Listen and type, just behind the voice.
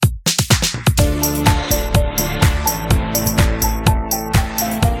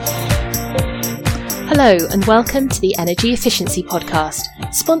Hello and welcome to the Energy Efficiency Podcast,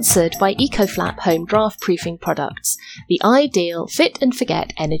 sponsored by EcoFlap Home Draft Proofing Products, the ideal fit and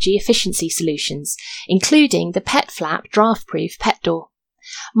forget energy efficiency solutions, including the PetFlap Draft Proof Pet Door.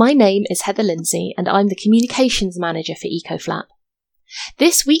 My name is Heather Lindsay and I'm the Communications Manager for EcoFlap.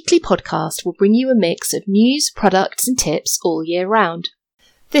 This weekly podcast will bring you a mix of news, products and tips all year round.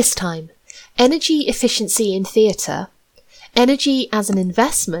 This time, energy efficiency in theatre, energy as an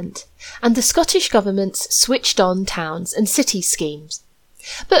investment, and the Scottish Government's switched-on towns and cities schemes.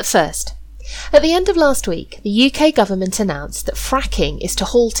 But first, at the end of last week, the UK Government announced that fracking is to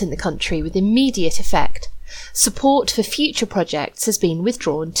halt in the country with immediate effect. Support for future projects has been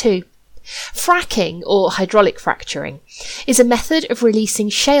withdrawn too. Fracking, or hydraulic fracturing, is a method of releasing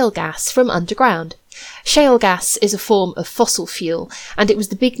shale gas from underground. Shale gas is a form of fossil fuel, and it was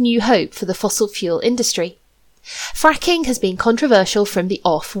the big new hope for the fossil fuel industry. Fracking has been controversial from the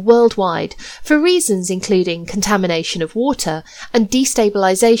off worldwide for reasons including contamination of water and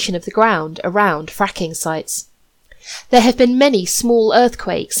destabilisation of the ground around fracking sites. There have been many small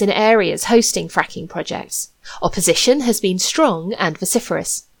earthquakes in areas hosting fracking projects. Opposition has been strong and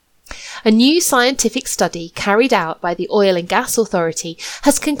vociferous. A new scientific study carried out by the Oil and Gas Authority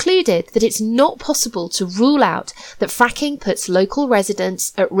has concluded that it's not possible to rule out that fracking puts local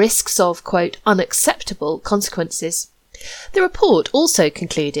residents at risks of, quote, unacceptable consequences. The report also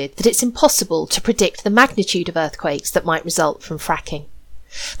concluded that it's impossible to predict the magnitude of earthquakes that might result from fracking.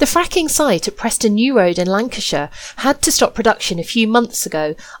 The fracking site at Preston New Road in Lancashire had to stop production a few months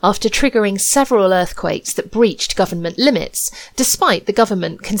ago after triggering several earthquakes that breached government limits, despite the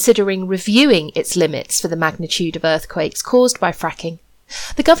government considering reviewing its limits for the magnitude of earthquakes caused by fracking.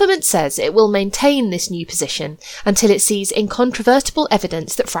 The government says it will maintain this new position until it sees incontrovertible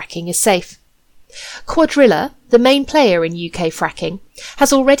evidence that fracking is safe. Quadrilla, the main player in UK fracking,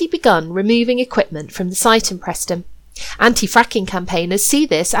 has already begun removing equipment from the site in Preston. Anti-fracking campaigners see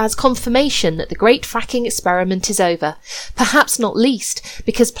this as confirmation that the great fracking experiment is over, perhaps not least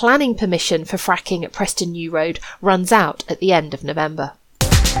because planning permission for fracking at Preston New Road runs out at the end of November.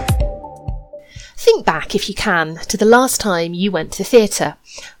 Think back, if you can, to the last time you went to theatre.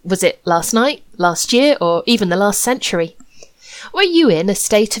 Was it last night, last year, or even the last century? Were you in a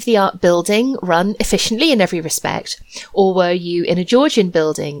state-of-the-art building run efficiently in every respect? Or were you in a Georgian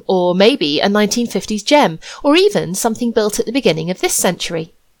building, or maybe a 1950s gem, or even something built at the beginning of this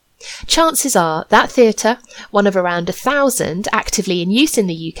century? Chances are that theatre, one of around 1,000 actively in use in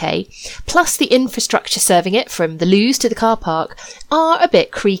the UK, plus the infrastructure serving it from the loos to the car park, are a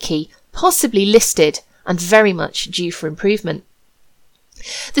bit creaky, possibly listed, and very much due for improvement.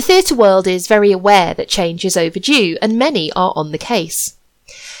 The theatre world is very aware that change is overdue, and many are on the case.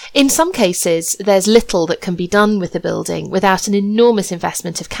 In some cases, there's little that can be done with the building without an enormous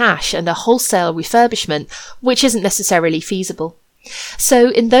investment of cash and a wholesale refurbishment, which isn't necessarily feasible.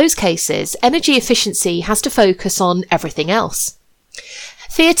 So in those cases, energy efficiency has to focus on everything else.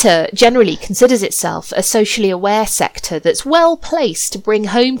 Theatre generally considers itself a socially aware sector that's well placed to bring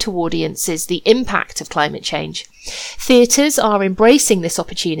home to audiences the impact of climate change. Theatres are embracing this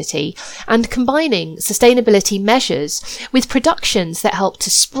opportunity and combining sustainability measures with productions that help to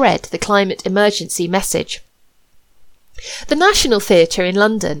spread the climate emergency message. The National Theatre in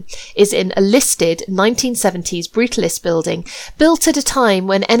London is in a listed 1970s brutalist building built at a time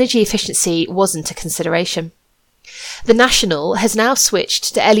when energy efficiency wasn't a consideration. The National has now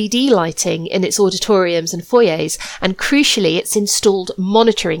switched to LED lighting in its auditoriums and foyers, and crucially it's installed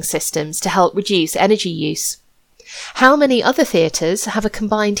monitoring systems to help reduce energy use. How many other theatres have a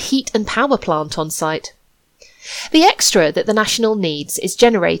combined heat and power plant on site? The extra that the National needs is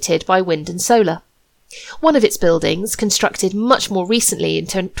generated by wind and solar. One of its buildings, constructed much more recently in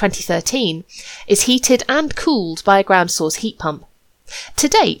 2013, is heated and cooled by a ground source heat pump. To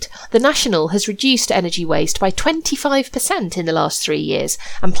date, the National has reduced energy waste by 25% in the last 3 years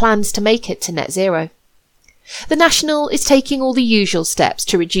and plans to make it to net zero. The National is taking all the usual steps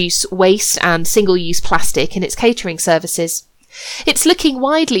to reduce waste and single-use plastic in its catering services. It's looking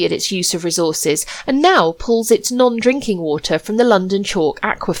widely at its use of resources and now pulls its non-drinking water from the London Chalk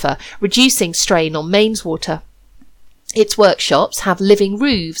aquifer, reducing strain on mains water. Its workshops have living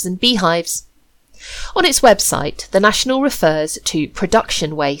roofs and beehives. On its website, the National refers to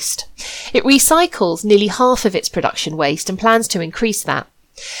production waste. It recycles nearly half of its production waste and plans to increase that.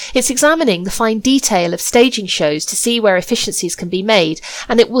 It's examining the fine detail of staging shows to see where efficiencies can be made,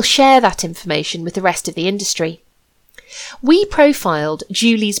 and it will share that information with the rest of the industry. We profiled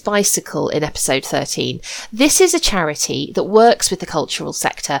Julie's Bicycle in episode 13. This is a charity that works with the cultural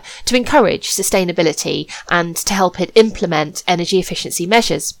sector to encourage sustainability and to help it implement energy efficiency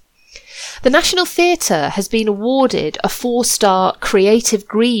measures. The National Theatre has been awarded a 4-star Creative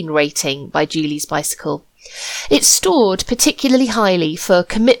Green rating by Julie's Bicycle. It's scored particularly highly for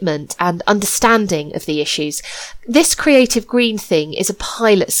commitment and understanding of the issues. This Creative Green thing is a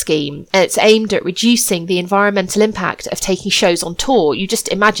pilot scheme, and it's aimed at reducing the environmental impact of taking shows on tour. You just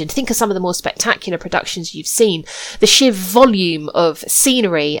imagine, think of some of the more spectacular productions you've seen. The sheer volume of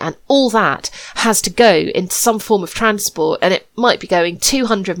scenery and all that has to go into some form of transport, and it might be going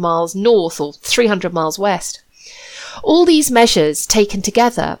 200 miles north or 300 miles west. All these measures taken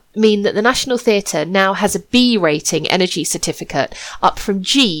together mean that the National Theatre now has a B rating energy certificate, up from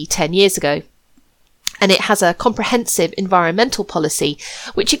G 10 years ago. And it has a comprehensive environmental policy,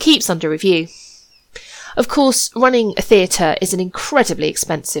 which it keeps under review. Of course, running a theatre is an incredibly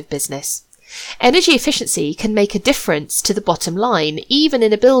expensive business. Energy efficiency can make a difference to the bottom line, even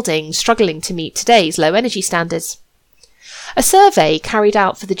in a building struggling to meet today's low energy standards. A survey carried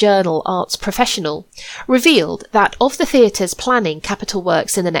out for the journal Arts Professional revealed that of the theatres planning capital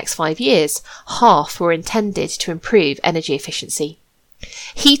works in the next 5 years, half were intended to improve energy efficiency.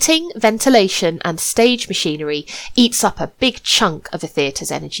 Heating, ventilation and stage machinery eats up a big chunk of a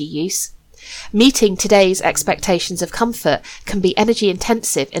theatre's energy use. Meeting today's expectations of comfort can be energy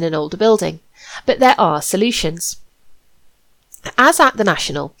intensive in an older building, but there are solutions. As at the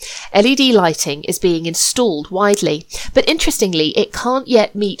National, LED lighting is being installed widely, but interestingly, it can't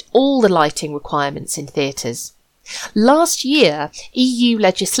yet meet all the lighting requirements in theatres. Last year, EU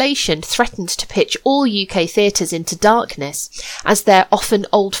legislation threatened to pitch all UK theatres into darkness, as their often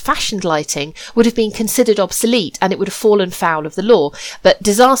old-fashioned lighting would have been considered obsolete and it would have fallen foul of the law, but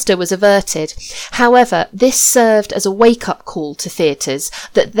disaster was averted. However, this served as a wake-up call to theatres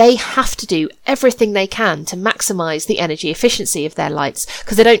that they have to do everything they can to maximise the energy efficiency of their lights,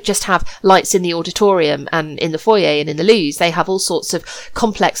 because they don't just have lights in the auditorium and in the foyer and in the loos, they have all sorts of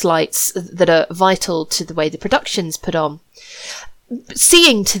complex lights that are vital to the way the production's put on.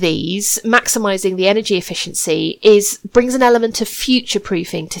 Seeing to these, maximising the energy efficiency brings an element of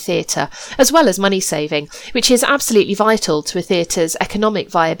future-proofing to theatre, as well as money saving, which is absolutely vital to a theatre's economic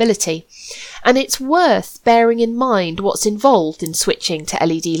viability. And it's worth bearing in mind what's involved in switching to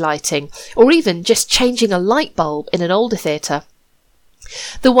LED lighting, or even just changing a light bulb in an older theatre.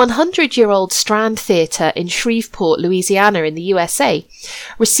 The 100-year-old Strand Theatre in Shreveport, Louisiana in the USA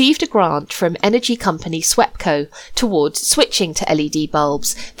received a grant from energy company SWEPCO towards switching to LED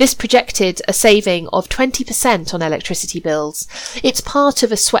bulbs. This projected a saving of 20% on electricity bills. It's part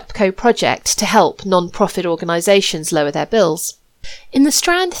of a SWEPCO project to help non-profit organisations lower their bills. In the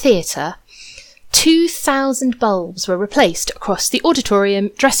Strand Theatre, 2,000 bulbs were replaced across the auditorium,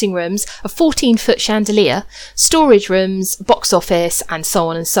 dressing rooms, a 14-foot chandelier, storage rooms, box office, and so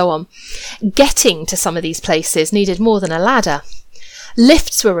on and so on. Getting to some of these places needed more than a ladder.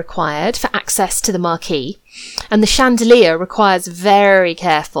 Lifts were required for access to the marquee, and the chandelier requires very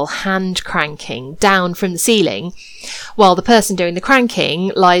careful hand cranking down from the ceiling, while the person doing the cranking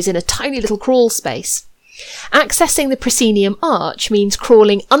lies in a tiny little crawl space. Accessing the proscenium arch means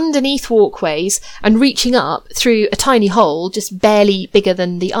crawling underneath walkways and reaching up through a tiny hole just barely bigger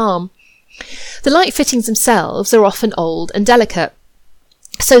than the arm. The light fittings themselves are often old and delicate,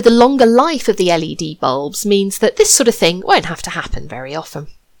 so the longer life of the LED bulbs means that this sort of thing won't have to happen very often.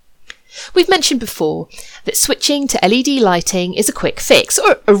 We've mentioned before that switching to LED lighting is a quick fix,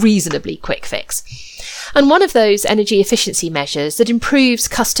 or a reasonably quick fix. And one of those energy efficiency measures that improves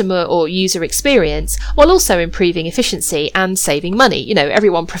customer or user experience while also improving efficiency and saving money. You know,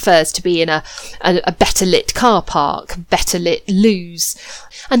 everyone prefers to be in a better lit car park, better lit loos.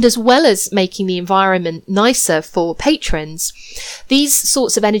 And as well as making the environment nicer for patrons, these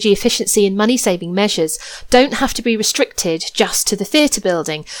sorts of energy efficiency and money saving measures don't have to be restricted just to the theatre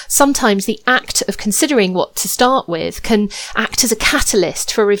building. Sometimes the act of considering what to start with can act as a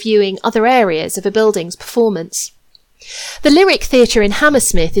catalyst for reviewing other areas of a building's performance. The Lyric Theatre in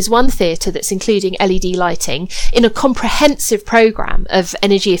Hammersmith is one theatre that's including LED lighting in a comprehensive programme of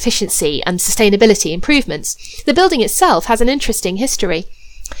energy efficiency and sustainability improvements. The building itself has an interesting history.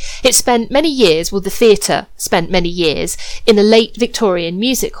 The theatre spent many years in a late Victorian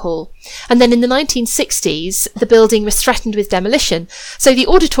music hall, and then in the 1960s the building was threatened with demolition, so the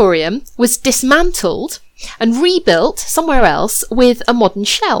auditorium was dismantled and rebuilt somewhere else with a modern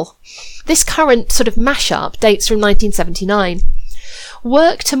shell. This current sort of mash-up dates from 1979.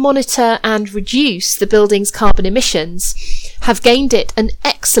 Work to monitor and reduce the building's carbon emissions have gained it an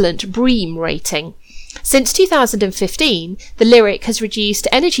excellent BREEAM rating. Since 2015, the Lyric has reduced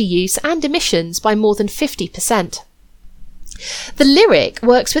energy use and emissions by more than 50%. The Lyric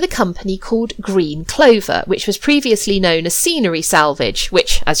works with a company called Green Clover, which was previously known as Scenery Salvage,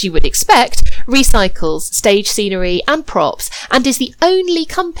 which, as you would expect, recycles stage scenery and props, and is the only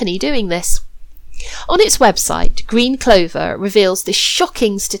company doing this. On its website, Green Clover reveals this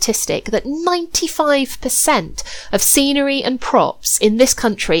shocking statistic that 95% of scenery and props in this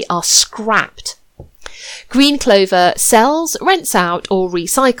country are scrapped. Green Clover sells, rents out, or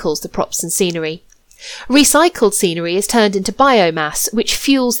recycles the props and scenery. Recycled scenery is turned into biomass, which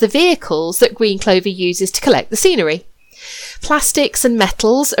fuels the vehicles that Green Clover uses to collect the scenery. Plastics and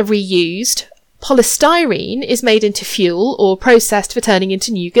metals are reused. Polystyrene is made into fuel or processed for turning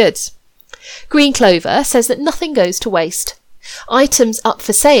into new goods. Green Clover says that nothing goes to waste. Items up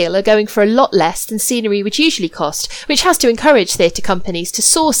for sale are going for a lot less than scenery would usually cost, which has to encourage theatre companies to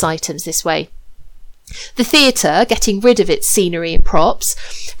source items this way. The theatre, getting rid of its scenery and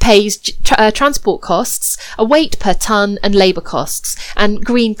props, pays transport costs, a weight per tonne and labour costs, and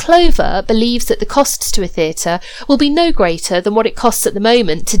Green Clover believes that the costs to a theatre will be no greater than what it costs at the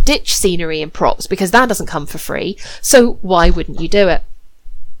moment to ditch scenery and props, because that doesn't come for free, so why wouldn't you do it?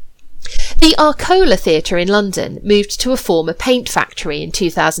 The Arcola Theatre in London moved to a former paint factory in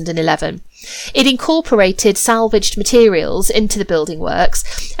 2011. It incorporated salvaged materials into the building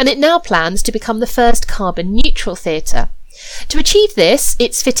works, and it now plans to become the first carbon-neutral theatre. To achieve this,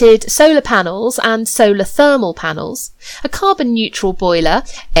 it's fitted solar panels and solar thermal panels, a carbon-neutral boiler,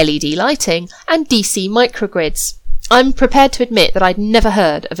 LED lighting, and DC microgrids. I'm prepared to admit that I'd never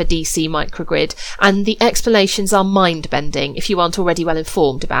heard of a DC microgrid, and the explanations are mind-bending if you aren't already well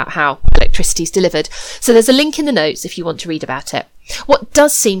informed about how electricity is delivered, so there's a link in the notes if you want to read about it. What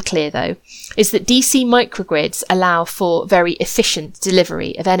does seem clear, though, is that DC microgrids allow for very efficient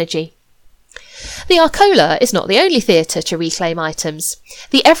delivery of energy. The Arcola is not the only theatre to reclaim items.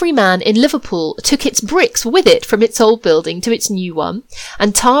 The Everyman in Liverpool took its bricks with it from its old building to its new one,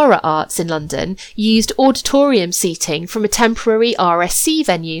 and Tara Arts in London used auditorium seating from a temporary RSC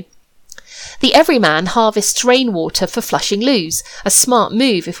venue. The Everyman harvests rainwater for flushing loos, a smart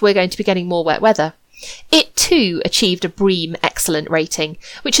move if we're going to be getting more wet weather. It too achieved a BREEAM Excellent rating,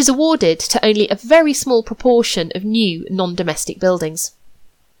 which is awarded to only a very small proportion of new non-domestic buildings.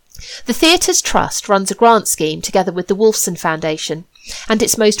 The Theatres Trust runs a grant scheme together with the Wolfson Foundation, and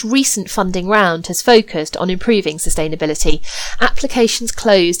its most recent funding round has focused on improving sustainability. Applications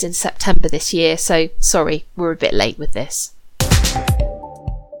closed in September this year, so sorry, we're a bit late with this.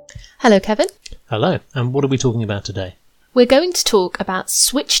 Hello, Kevin. Hello, and what are we talking about today? We're going to talk about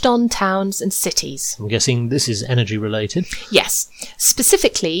switched-on towns and cities. I'm guessing this is energy related. Yes,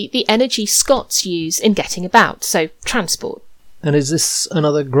 specifically the energy Scots use in getting about, so transport. And is this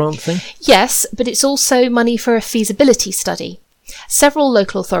another grant thing? Yes, but it's also money for a feasibility study. Several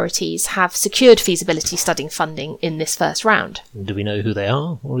local authorities have secured feasibility study funding in this first round. Do we know who they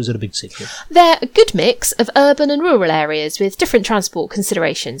are, or is it a big secret? They're a good mix of urban and rural areas with different transport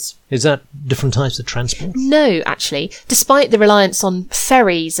considerations. Is that different types of transport? No, actually. Despite the reliance on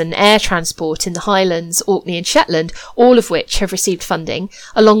ferries and air transport in the Highlands, Orkney and Shetland, all of which have received funding,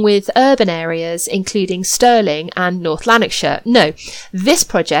 along with urban areas including Stirling and North Lanarkshire. No, this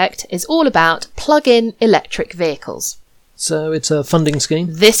project is all about plug-in electric vehicles. So it's a funding scheme?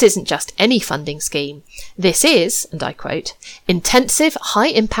 This isn't just any funding scheme. This is, and I quote, intensive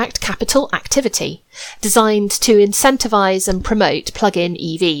high-impact capital activity designed to incentivise and promote plug-in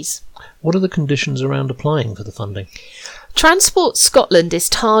EVs. What are the conditions around applying for the funding? Transport Scotland is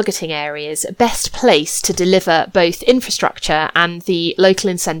targeting areas best placed to deliver both infrastructure and the local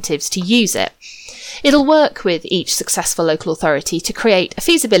incentives to use it. It'll work with each successful local authority to create a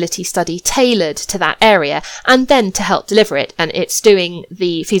feasibility study tailored to that area and then to help deliver it, and it's doing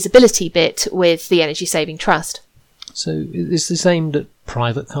the feasibility bit with the Energy Saving Trust. So is this aimed at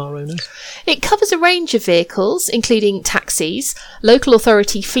private car owners? It covers a range of vehicles, including taxis, local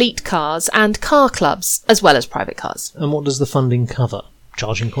authority fleet cars and car clubs, as well as private cars. And what does the funding cover?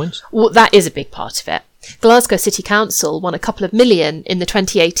 Charging points? Well, that is a big part of it. Glasgow City Council won a couple of million in the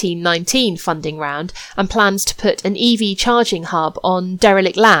 2018-19 funding round and plans to put an EV charging hub on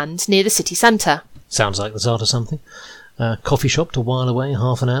derelict land near the city centre. Sounds like the start of something. A coffee shop to while away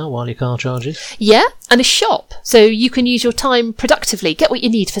half an hour while your car charges. Yeah, and a shop, so you can use your time productively, get what you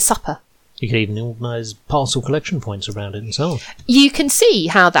need for supper. You could even organise parcel collection points around it and so on. You can see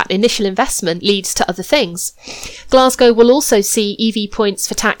how that initial investment leads to other things. Glasgow will also see EV points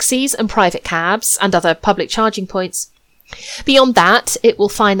for taxis and private cabs and other public charging points. Beyond that, it will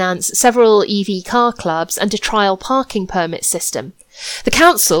finance several EV car clubs and a trial parking permit system. The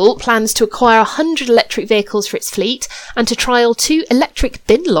council plans to acquire 100 electric vehicles for its fleet and to trial 2 electric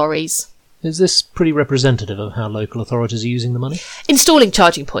bin lorries. Is this pretty representative of how local authorities are using the money? Installing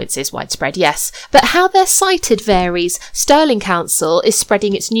charging points is widespread, yes, but how they're sited varies. Stirling Council is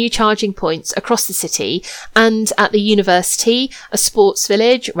spreading its new charging points across the city and at the university, a sports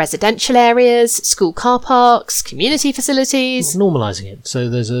village, residential areas, school car parks, community facilities. Normalising it, so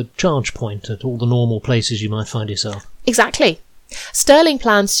there's a charge point at all the normal places you might find yourself. Exactly. Stirling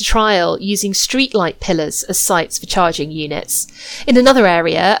plans to trial using streetlight pillars as sites for charging units. In another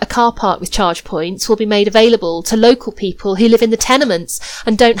area, a car park with charge points will be made available to local people who live in the tenements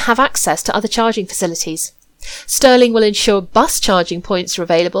and don't have access to other charging facilities. Stirling will ensure bus charging points are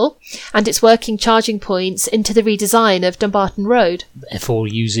available, and it's working charging points into the redesign of Dumbarton Road. Therefore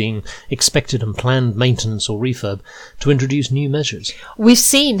using expected and planned maintenance or refurb to introduce new measures. We've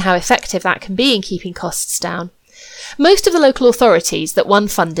seen how effective that can be in keeping costs down. Most of the local authorities that won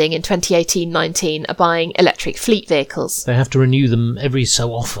funding in 2018-19 are buying electric fleet vehicles. They have to renew them every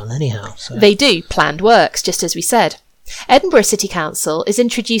so often anyhow. So. They do, planned works, just as we said. Edinburgh City Council is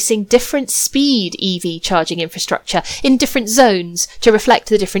introducing different speed EV charging infrastructure in different zones to reflect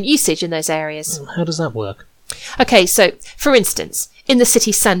the different usage in those areas. How does that work? Okay, so, for instance, in the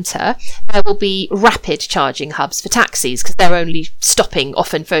city centre, there will be rapid charging hubs for taxis, because they're only stopping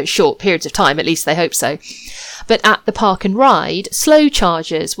often for short periods of time, at least they hope so. But at the Park and Ride, slow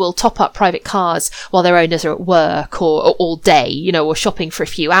chargers will top up private cars while their owners are at work or all day, or shopping for a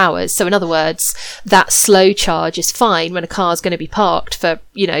few hours. So in other words, that slow charge is fine when a car's going to be parked for,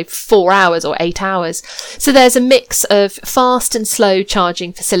 4 hours or 8 hours. So there's a mix of fast and slow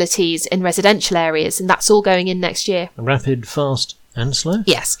charging facilities in residential areas, and that's all going in next year. Rapid, fast and slow?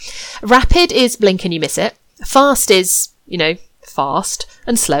 Yes. Rapid is blink and you miss it. Fast is, fast,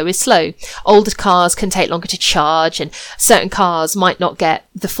 and slow is slow. Older cars can take longer to charge, and certain cars might not get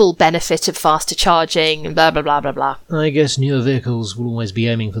the full benefit of faster charging, and blah, blah, blah, blah, blah. I guess newer vehicles will always be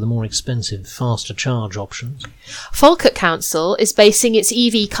aiming for the more expensive, faster charge options. Falkirk Council is basing its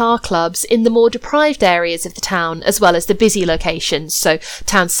EV car clubs in the more deprived areas of the town, as well as the busy locations, so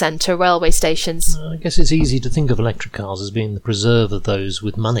town centre, railway stations. I guess it's easy to think of electric cars as being the preserve of those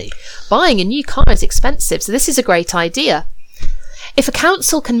with money. Buying a new car is expensive, so this is a great idea. If a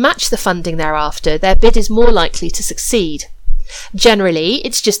council can match the funding thereafter, their bid is more likely to succeed. Generally,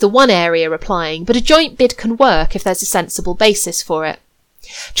 it's just the one area applying, but a joint bid can work if there's a sensible basis for it.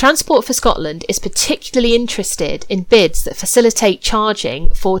 Transport for Scotland is particularly interested in bids that facilitate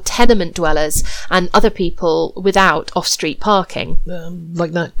charging for tenement dwellers and other people without off-street parking.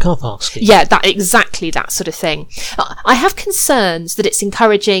 Like that car park scheme? Yeah, exactly that sort of thing. I have concerns that it's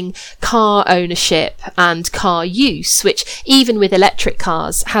encouraging car ownership and car use, which even with electric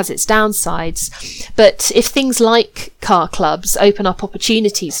cars has its downsides. But if things like car clubs open up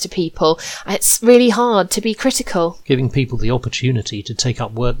opportunities to people, it's really hard to be critical. Giving people the opportunity to take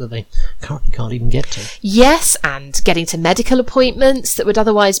up work that they currently can't even get to. Yes, and getting to medical appointments that would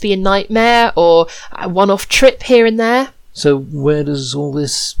otherwise be a nightmare, or a one-off trip here and there. So where does all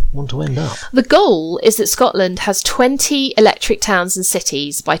this want to end up? The goal is that Scotland has 20 electric towns and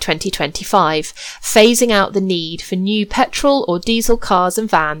cities by 2025, phasing out the need for new petrol or diesel cars and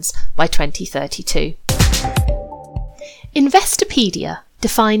vans by 2032. Investopedia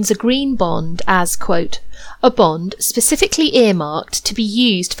defines a green bond as, quote, a bond specifically earmarked to be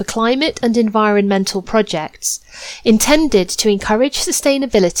used for climate and environmental projects, intended to encourage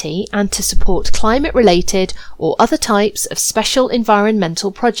sustainability and to support climate-related or other types of special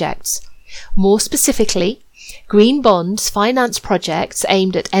environmental projects. More specifically, green bonds finance projects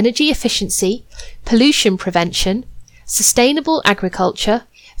aimed at energy efficiency, pollution prevention, sustainable agriculture,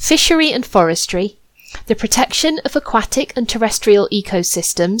 fishery and forestry, the protection of aquatic and terrestrial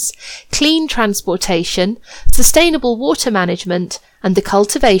ecosystems, clean transportation, sustainable water management, and the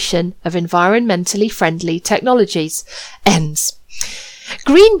cultivation of environmentally friendly technologies. Ends.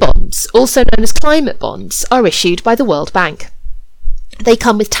 Green bonds, also known as climate bonds, are issued by the World Bank. They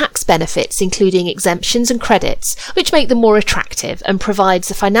come with tax benefits, including exemptions and credits, which make them more attractive and provides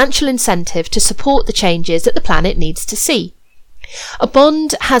a financial incentive to support the changes that the planet needs to see. A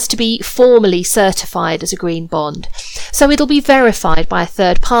bond has to be formally certified as a green bond, so it'll be verified by a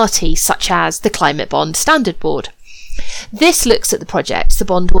third party, such as the Climate Bond Standard Board. This looks at the projects the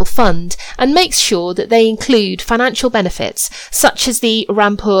bond will fund and makes sure that they include financial benefits, such as the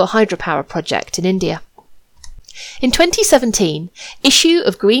Rampur hydropower project in India. In 2017, issue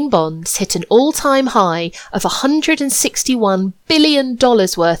of green bonds hit an all-time high of $161 billion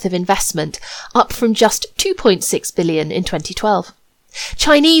worth of investment, up from just $2.6 billion in 2012.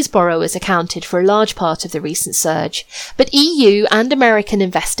 Chinese borrowers accounted for a large part of the recent surge, but EU and American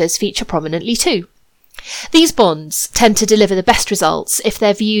investors feature prominently too. These bonds tend to deliver the best results if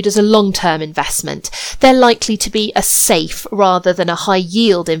they're viewed as a long-term investment. They're likely to be a safe rather than a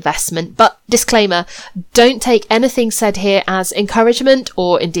high-yield investment, but disclaimer, don't take anything said here as encouragement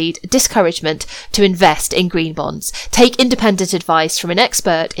or indeed discouragement to invest in green bonds. Take independent advice from an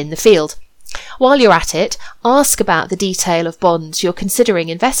expert in the field. While you're at it, ask about the detail of bonds you're considering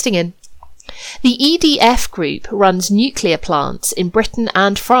investing in. The EDF Group runs nuclear plants in Britain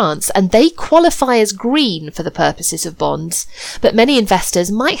and France, and they qualify as green for the purposes of bonds, but many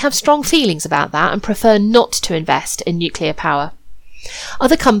investors might have strong feelings about that and prefer not to invest in nuclear power.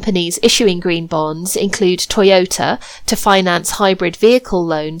 Other companies issuing green bonds include Toyota to finance hybrid vehicle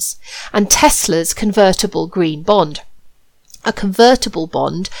loans and Tesla's convertible green bond. A convertible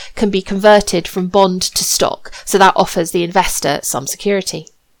bond can be converted from bond to stock, so that offers the investor some security.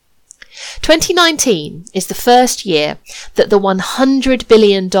 2019 is the first year that the $100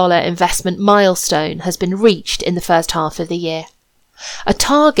 billion investment milestone has been reached in the first half of the year. A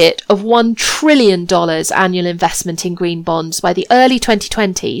target of $1 trillion annual investment in green bonds by the early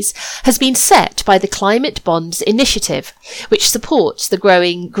 2020s has been set by the Climate Bonds Initiative, which supports the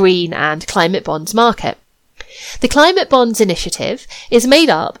growing green and climate bonds market. The Climate Bonds Initiative is made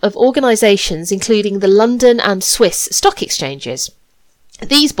up of organisations including the London and Swiss stock exchanges.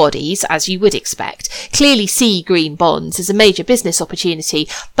 These bodies, as you would expect, clearly see green bonds as a major business opportunity,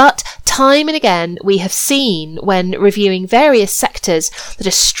 but time and again we have seen when reviewing various sectors that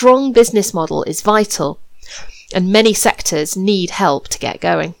a strong business model is vital, and many sectors need help to get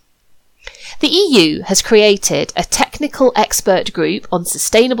going. The EU has created a technical expert group on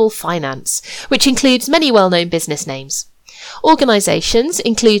sustainable finance, which includes many well-known business names. Organisations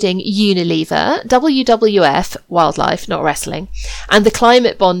including Unilever, WWF, Wildlife, not wrestling, and the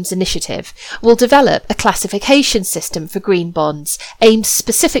Climate Bonds Initiative will develop a classification system for green bonds aimed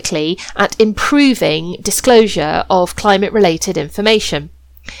specifically at improving disclosure of climate-related information.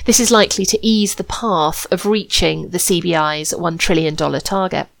 This is likely to ease the path of reaching the CBI's $1 trillion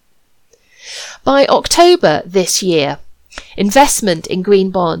target. By October this year, investment in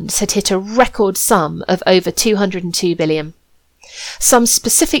green bonds had hit a record sum of over $202 billion. Some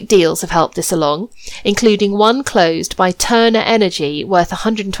specific deals have helped this along, including one closed by Turner Energy worth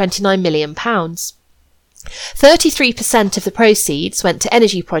 £129 million. 33% of the proceeds went to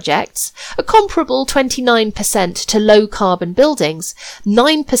energy projects, a comparable 29% to low-carbon buildings,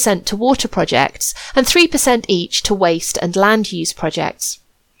 9% to water projects, and 3% each to waste and land use projects.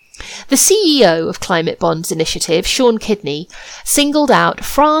 The CEO of Climate Bonds Initiative, Sean Kidney, singled out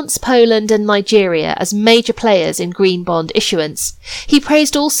France, Poland and Nigeria as major players in green bond issuance. He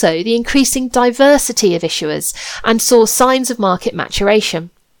praised also the increasing diversity of issuers and saw signs of market maturation.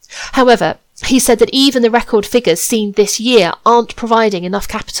 However, he said that even the record figures seen this year aren't providing enough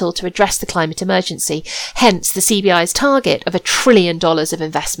capital to address the climate emergency, hence the CBI's target of $1 trillion of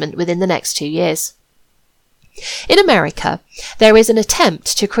investment within the next 2 years. In America, there is an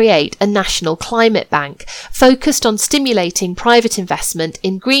attempt to create a national climate bank focused on stimulating private investment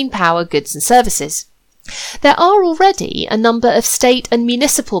in green power goods and services. There are already a number of state and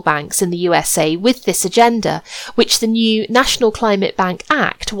municipal banks in the USA with this agenda, which the new National Climate Bank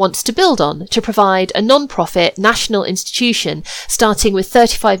Act wants to build on to provide a non-profit national institution starting with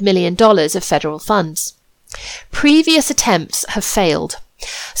 $35 million of federal funds. Previous attempts have failed.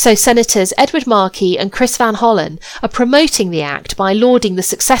 So Senators Edward Markey and Chris Van Hollen are promoting the act by lauding the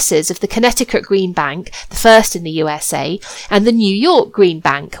successes of the Connecticut Green Bank, the first in the USA, and the New York Green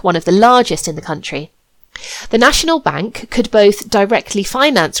Bank, one of the largest in the country. The National Bank could both directly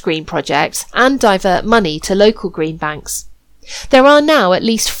finance green projects and divert money to local green banks. There are now at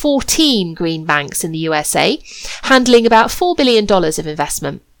least 14 green banks in the USA, handling about $4 billion of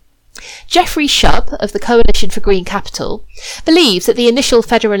investment. Jeffrey Shub of the Coalition for Green Capital believes that the initial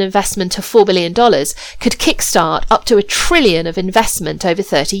federal investment of $4 billion could kickstart up to $1 trillion of investment over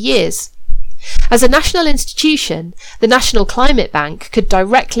 30 years. As a national institution, the National Climate Bank could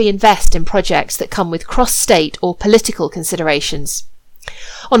directly invest in projects that come with cross-state or political considerations.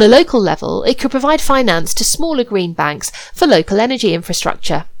 On a local level, it could provide finance to smaller green banks for local energy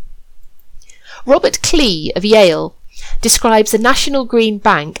infrastructure. Robert Klee of Yale describes the National Green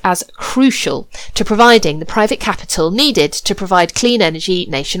Bank as crucial to providing the private capital needed to provide clean energy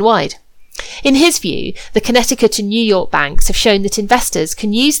nationwide. In his view, the Connecticut and New York banks have shown that investors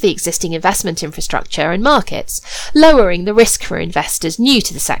can use the existing investment infrastructure and markets, lowering the risk for investors new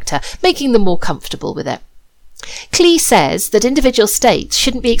to the sector, making them more comfortable with it. Klee says that individual states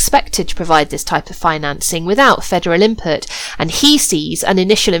shouldn't be expected to provide this type of financing without federal input, and he sees an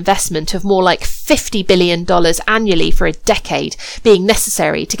initial investment of more like $50 billion annually for a decade being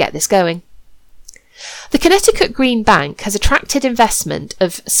necessary to get this going. The Connecticut Green Bank has attracted investment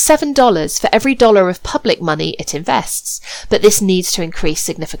of $7 for every dollar of public money it invests, but this needs to increase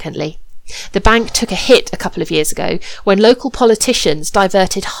significantly. The bank took a hit a couple of years ago when local politicians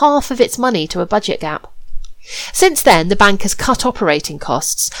diverted half of its money to a budget gap. Since then, the bank has cut operating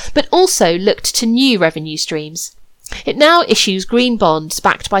costs, but also looked to new revenue streams. It now issues green bonds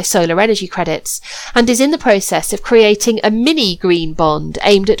backed by solar energy credits and is in the process of creating a mini green bond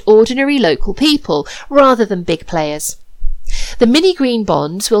aimed at ordinary local people rather than big players. The mini green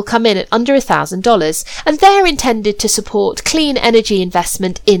bonds will come in at under $1,000 and they're intended to support clean energy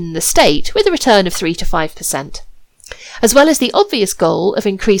investment in the state with a return of 3 to 5%. As well as the obvious goal of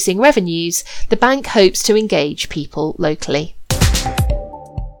increasing revenues, the bank hopes to engage people locally.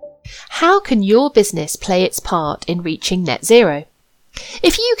 How can your business play its part in reaching net zero?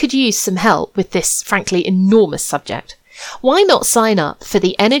 If you could use some help with this frankly enormous subject, why not sign up for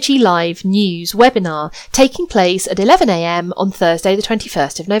the Energy Live News webinar taking place at 11 a.m. on Thursday the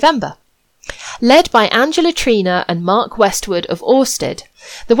 21st of November? Led by Angela Trina and Mark Westwood of Orsted,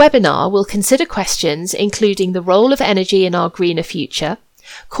 the webinar will consider questions including the role of energy in our greener future,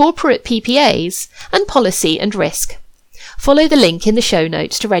 corporate PPAs, and policy and risk. Follow the link in the show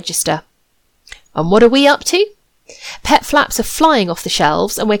notes to register. And what are we up to? Pet flaps are flying off the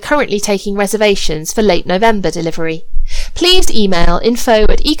shelves and we're currently taking reservations for late November delivery. Please email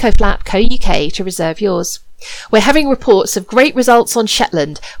info@ecoflap.co.uk to reserve yours. We're having reports of great results on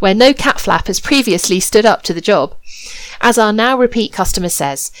Shetland, where no cat flap has previously stood up to the job. As our now repeat customer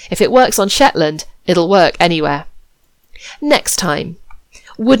says, if it works on Shetland, it'll work anywhere. Next time,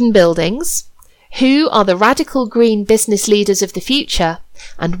 wooden buildings. Who are the radical green business leaders of the future?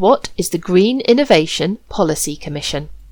 And what is the Green Innovation Policy Commission?